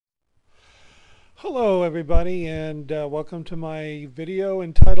Hello everybody, and welcome to my video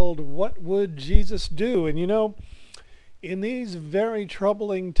entitled What Would Jesus Do? And in these very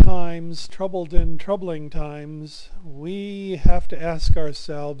troubled and troubling times, we have to ask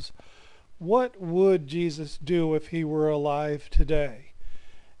ourselves, what would Jesus do if he were alive today?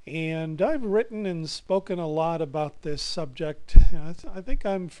 And I've written and spoken a lot about this subject. I think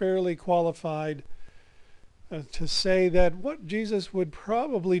I'm fairly qualified to say that what Jesus would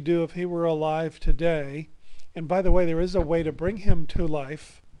probably do if he were alive today, and by the way, there is a way to bring him to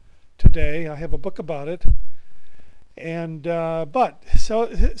life today. I have a book about it. And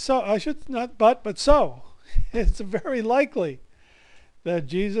so I should not but so it's very likely that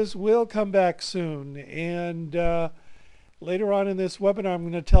Jesus will come back soon. And later on in this webinar, I'm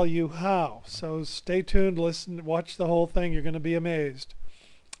going to tell you how. So stay tuned, listen, watch the whole thing. You're going to be amazed.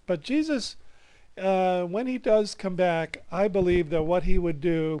 But Jesus, when he does come back, I believe that what he would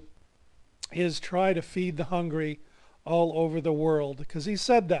do is try to feed the hungry all over the world, because he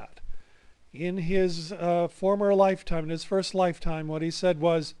said that in his former lifetime, in his first lifetime. What he said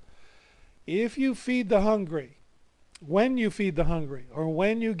was, if you feed the hungry, when you feed the hungry, or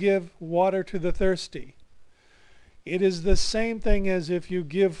when you give water to the thirsty, it is the same thing as if you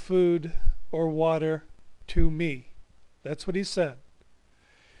give food or water to me. That's what he said.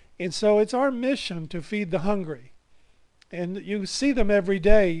 And so it's our mission to feed the hungry. And you see them every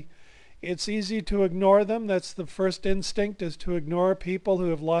day. It's easy to ignore them. That's the first instinct, is to ignore people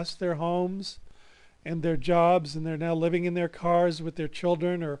who have lost their homes and their jobs, and they're now living in their cars with their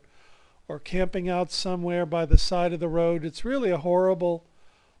children, or camping out somewhere by the side of the road. It's really a horrible,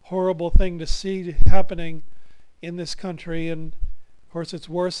 horrible thing to see happening in this country. And of course it's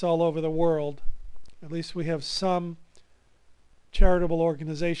worse all over the world. At least we have some charitable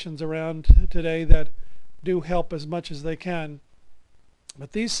organizations around today that do help as much as they can.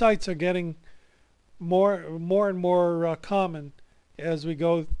 But these sites are getting more and more common as we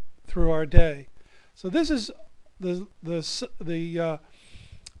go through our day. So this is the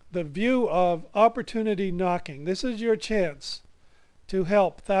view of opportunity knocking. This is your chance to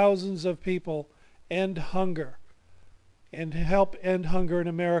help thousands of people end hunger, and help end hunger in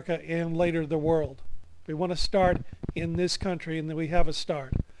America and later the world. We want to start in this country, and then we have a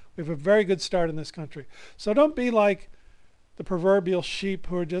start. We have a very good start in this country. So don't be like the proverbial sheep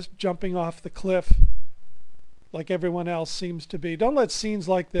who are just jumping off the cliff like everyone else seems to be. Don't let scenes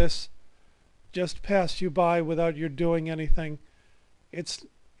like this just pass you by without you doing anything. It's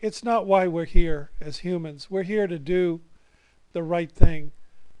not why we're here as humans. We're here to do the right thing.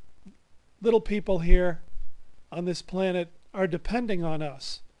 Little people here on this planet are depending on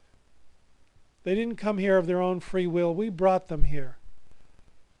us. They didn't come here of their own free will. We brought them here.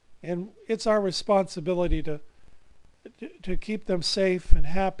 And it's our responsibility to keep them safe and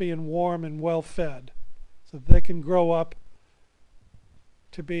happy and warm and well fed, so that they can grow up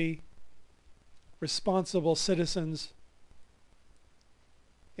to be responsible citizens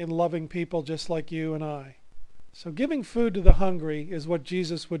and loving people just like you and I. So giving food to the hungry is what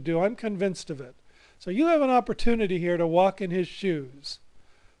Jesus would do. I'm convinced of it. So you have an opportunity here to walk in his shoes.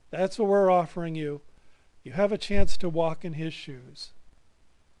 That's what we're offering you. You have a chance to walk in his shoes.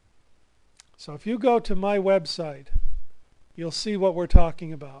 So if you go to my website, you'll see what we're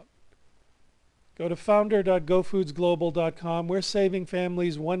talking about. Go to founder.gofoodsglobal.com. We're saving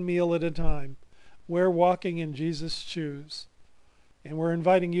families one meal at a time. We're walking in Jesus' shoes. And we're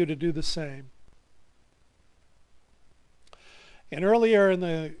inviting you to do the same. And earlier in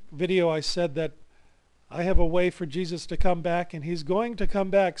the video I said that I have a way for Jesus to come back, and he's going to come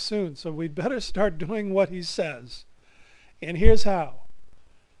back soon. So we'd better start doing what he says. And here's how.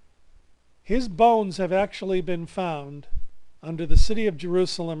 His bones have actually been found under the city of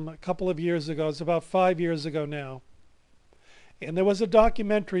Jerusalem a couple of years ago. It's about 5 years ago now. And there was a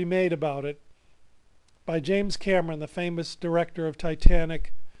documentary made about it by James Cameron, the famous director of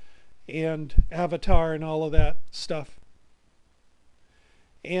Titanic and Avatar and all of that stuff.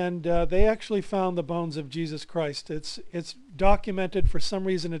 And they actually found the bones of Jesus Christ. It's documented. For some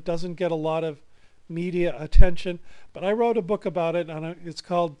reason it doesn't get a lot of media attention, but I wrote a book about it, and it's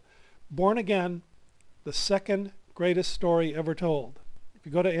called Born Again, the Second Greatest Story Ever Told. If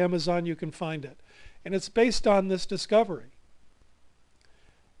you go to Amazon, you can find it. And it's based on this discovery.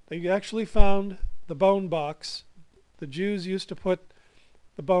 They actually found the bone box. The Jews used to put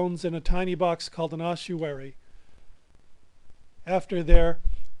the bones in a tiny box called an ossuary after their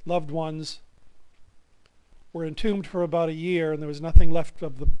loved ones were entombed for about a year and there was nothing left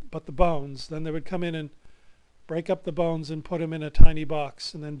but the bones. Then they would come in and break up the bones and put them in a tiny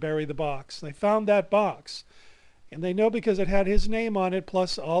box and then bury the box. They found that box, and they know because it had his name on it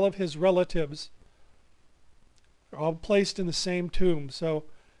plus all of his relatives They're all placed in the same tomb. So,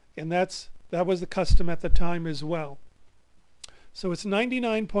 and that was the custom at the time as well. So it's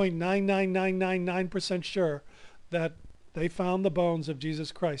 99.99999% sure that they found the bones of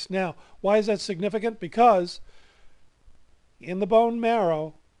Jesus Christ. Now, why is that significant? Because in the bone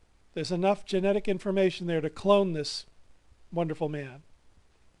marrow, there's enough genetic information there to clone this wonderful man.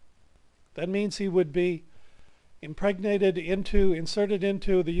 That means he would be inserted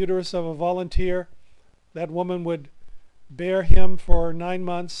into the uterus of a volunteer. That woman would bear him for 9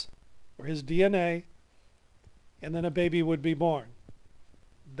 months, or his DNA, and then a baby would be born.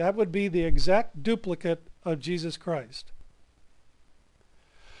 That would be the exact duplicate of Jesus Christ.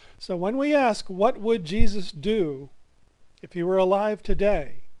 So when we ask, what would Jesus do if he were alive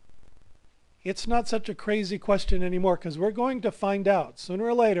today? It's not such a crazy question anymore, because we're going to find out. Sooner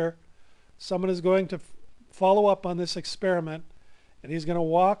or later, someone is going to follow up on this experiment, and he's going to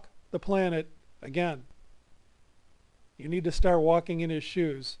walk the planet again. You need to start walking in his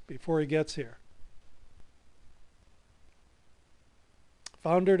shoes before he gets here.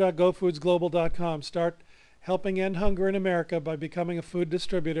 Founder.gofoodsglobal.com. Start helping end hunger in America by becoming a food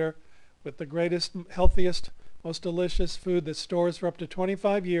distributor with the greatest, healthiest, most delicious food that stores for up to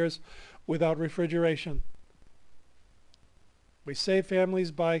 25 years without refrigeration. We save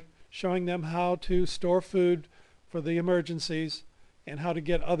families by showing them how to store food for the emergencies and how to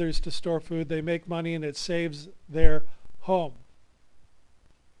get others to store food. They make money and it saves their home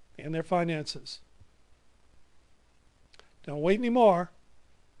and their finances. Don't wait anymore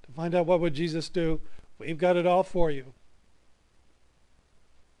to find out what would Jesus do. We've got it all for you.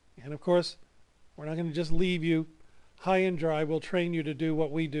 And of course, we're not going to just leave you high and dry. We'll train you to do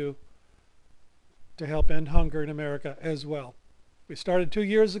what we do to help end hunger in America as well. We started 2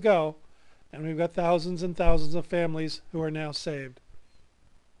 years ago, and we've got thousands and thousands of families who are now saved.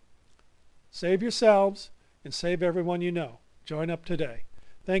 Save yourselves and save everyone you know. Join up today.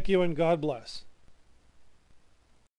 Thank you and God bless.